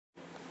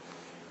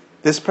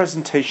This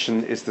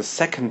presentation is the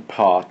second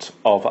part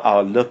of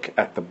our look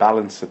at the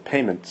balance of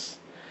payments,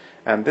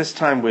 and this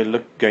time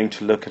we're going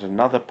to look at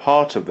another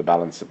part of the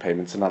balance of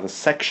payments, another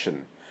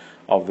section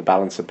of the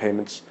balance of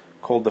payments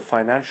called the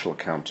financial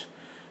account,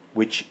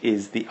 which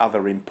is the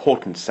other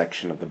important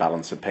section of the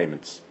balance of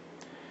payments.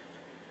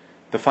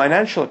 The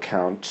financial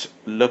account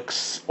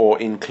looks or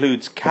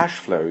includes cash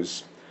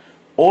flows,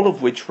 all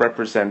of which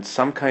represent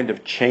some kind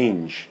of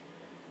change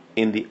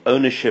in the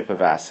ownership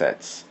of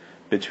assets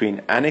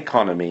between an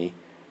economy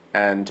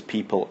and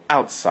people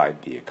outside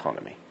the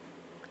economy.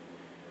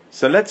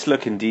 So let's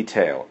look in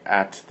detail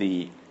at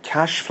the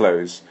cash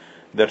flows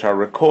that are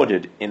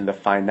recorded in the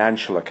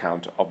financial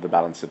account of the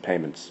balance of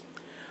payments.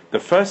 The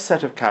first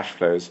set of cash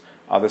flows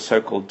are the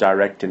so-called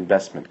direct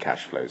investment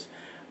cash flows.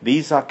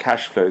 These are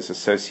cash flows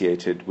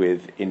associated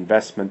with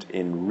investment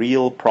in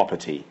real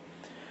property,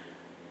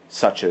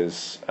 such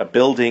as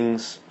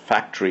buildings,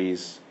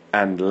 factories,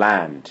 and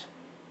land.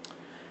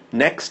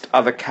 Next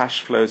are the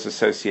cash flows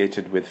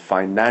associated with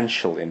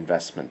financial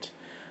investment.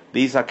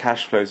 These are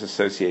cash flows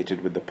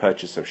associated with the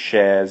purchase of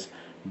shares,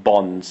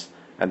 bonds,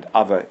 and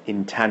other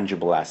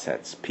intangible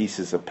assets,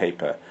 pieces of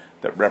paper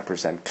that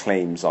represent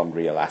claims on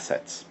real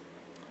assets.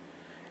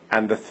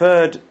 And the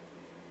third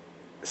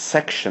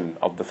section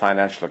of the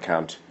financial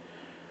account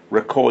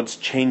records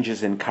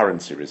changes in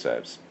currency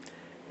reserves.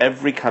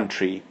 Every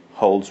country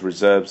holds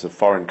reserves of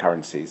foreign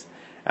currencies,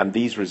 and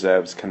these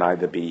reserves can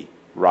either be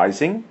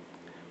rising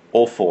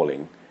or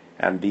falling,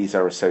 and these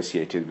are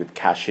associated with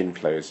cash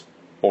inflows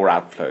or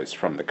outflows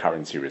from the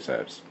currency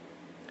reserves.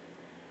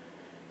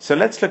 So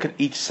let's look at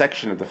each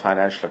section of the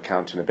financial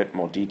account in a bit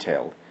more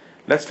detail.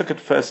 Let's look at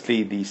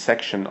firstly the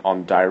section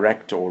on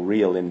direct or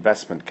real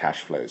investment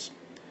cash flows.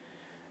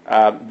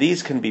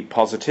 These can be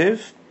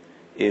positive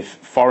if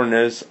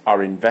foreigners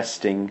are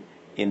investing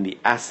in the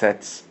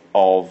assets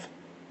of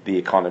the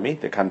economy,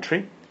 the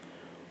country,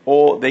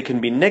 or they can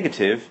be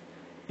negative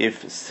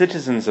if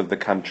citizens of the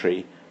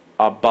country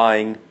are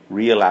buying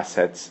real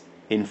assets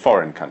in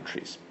foreign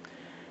countries.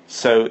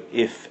 So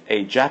if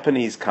a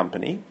Japanese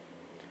company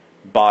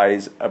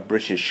buys a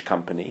British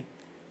company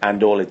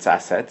and all its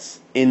assets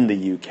in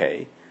the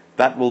UK,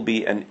 that will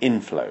be an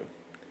inflow.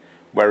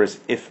 Whereas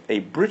if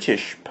a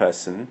British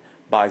person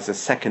buys a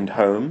second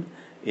home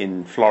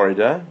in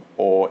Florida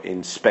or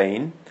in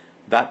Spain,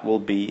 that will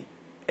be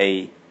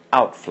an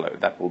outflow.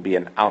 That will be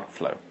an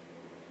outflow.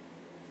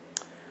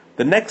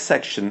 The next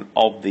section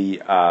of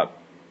the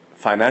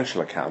financial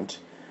account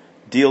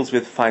deals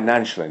with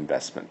financial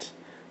investment,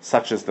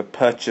 such as the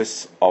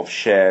purchase of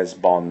shares,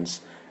 bonds,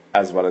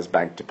 as well as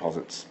bank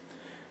deposits.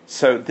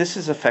 So this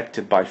is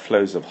affected by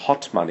flows of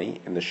hot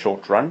money in the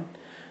short run,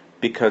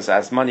 because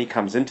as money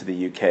comes into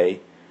the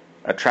UK,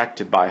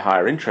 attracted by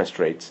higher interest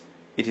rates,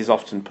 it is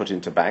often put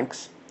into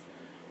banks,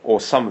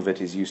 or some of it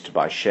is used to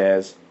buy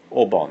shares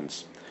or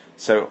bonds.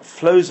 So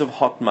flows of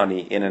hot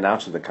money in and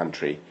out of the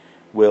country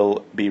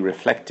will be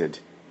reflected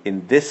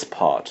in this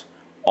part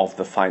of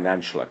the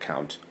financial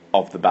account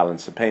of the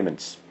balance of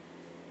payments.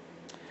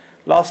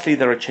 Lastly,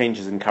 there are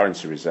changes in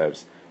currency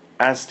reserves.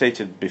 As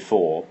stated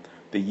before,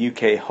 the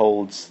UK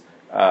holds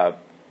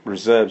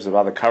reserves of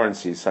other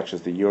currencies such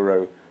as the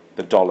euro,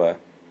 the dollar,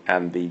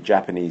 and the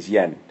Japanese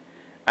yen.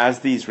 As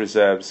these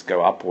reserves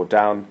go up or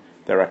down,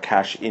 there are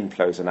cash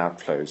inflows and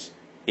outflows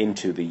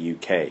into the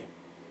UK.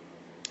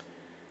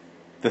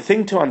 The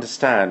thing to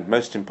understand,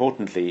 most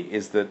importantly,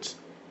 is that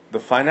the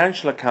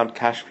financial account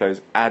cash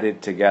flows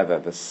added together,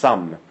 the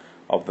sum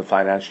of the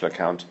financial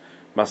account,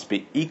 must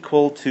be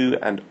equal to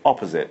and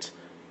opposite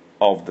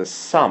of the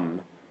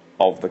sum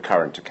of the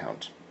current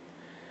account.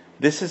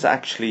 This is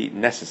actually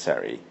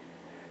necessary,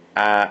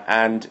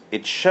 and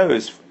it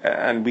shows,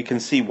 and we can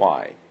see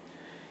why.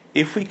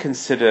 If we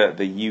consider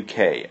the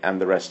UK and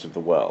the rest of the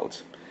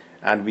world,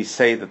 and we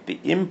say that the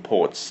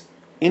imports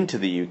into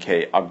the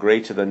UK are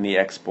greater than the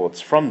exports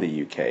from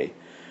the UK,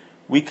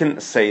 we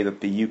can say that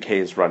the UK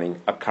is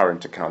running a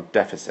current account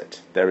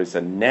deficit. There is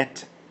a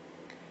net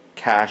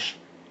cash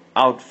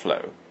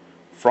outflow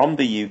from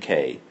the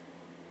UK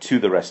to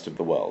the rest of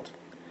the world.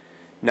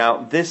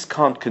 Now, this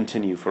can't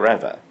continue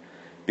forever,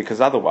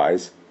 because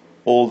otherwise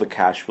all the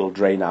cash will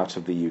drain out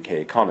of the UK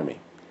economy.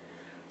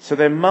 So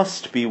there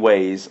must be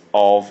ways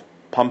of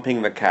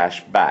pumping the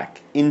cash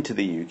back into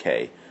the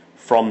UK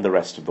from the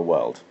rest of the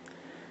world.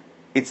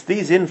 It's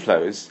these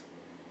inflows,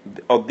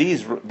 or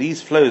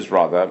these flows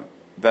rather,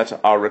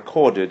 that are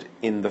recorded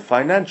in the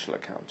financial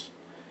account.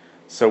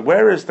 So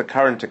whereas the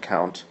current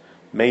account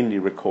mainly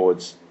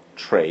records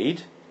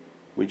trade,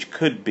 which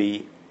could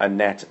be a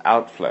net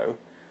outflow,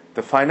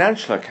 the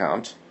financial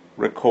account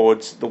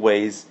records the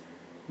ways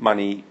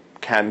money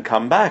can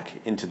come back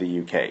into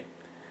the UK.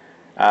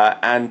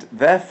 And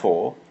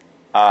therefore,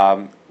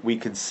 we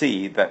can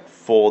see that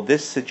for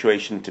this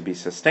situation to be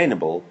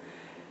sustainable,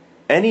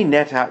 any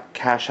net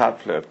cash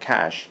outflow of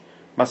cash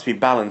must be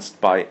balanced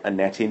by a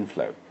net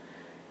inflow.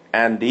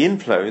 And the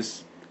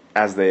inflows,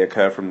 as they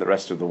occur from the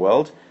rest of the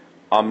world,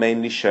 are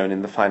mainly shown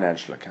in the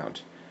financial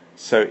account.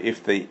 So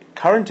if the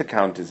current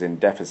account is in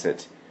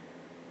deficit,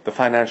 the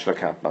financial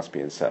account must be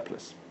in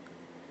surplus.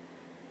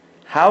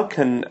 How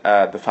can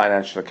the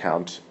financial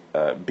account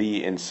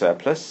be in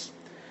surplus?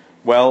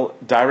 Well,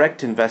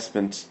 direct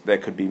investment, there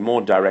could be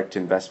more direct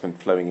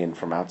investment flowing in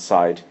from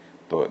outside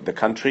the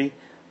country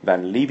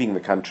than leaving the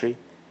country.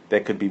 There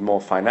could be more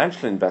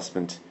financial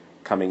investment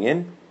coming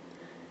in,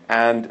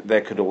 and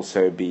there could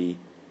also be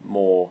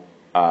more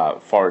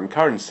foreign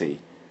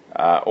currency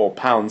or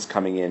pounds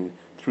coming in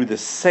through the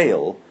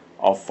sale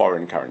of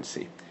foreign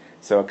currency.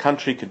 So a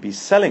country could be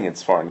selling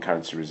its foreign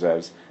currency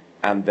reserves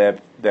and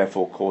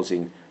therefore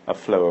causing a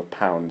flow of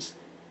pounds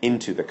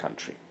into the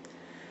country.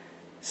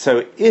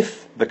 So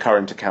if the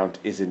current account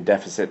is in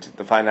deficit,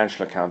 the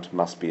financial account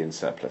must be in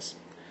surplus.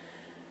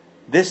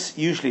 This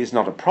usually is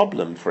not a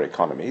problem for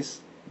economies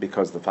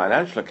because the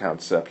financial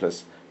account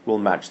surplus will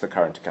match the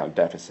current account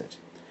deficit.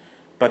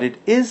 But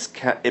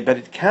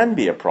it can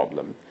be a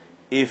problem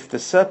if the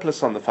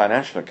surplus on the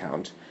financial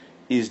account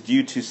is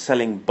due to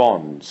selling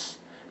bonds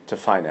to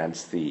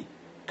finance the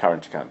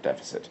current account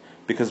deficit,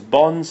 because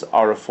bonds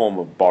are a form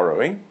of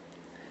borrowing,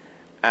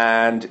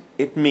 and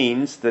it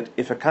means that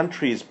if a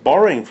country is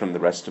borrowing from the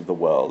rest of the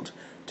world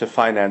to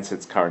finance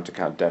its current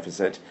account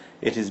deficit,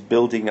 it is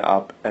building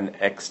up an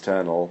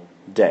external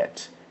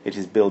debt. It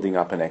is building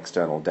up an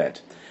external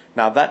debt.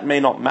 Now, that may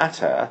not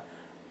matter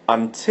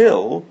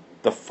until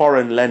the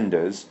foreign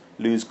lenders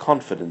lose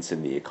confidence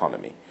in the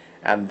economy,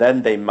 and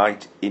then they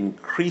might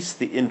increase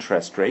the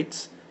interest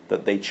rates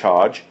that they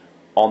charge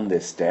on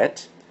this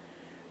debt,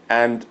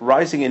 and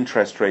rising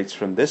interest rates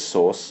from this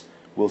source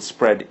will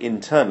spread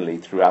internally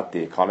throughout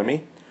the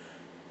economy,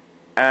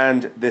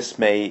 and this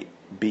may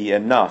be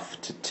enough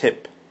to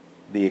tip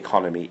the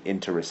economy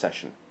into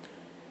recession.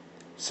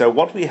 So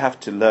what we have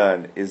to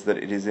learn is that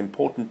it is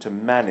important to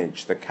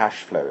manage the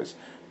cash flows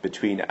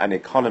between an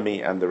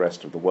economy and the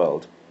rest of the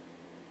world,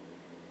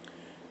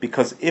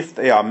 because if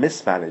they are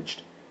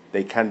mismanaged,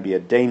 they can be a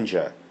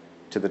danger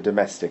to the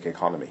domestic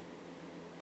economy.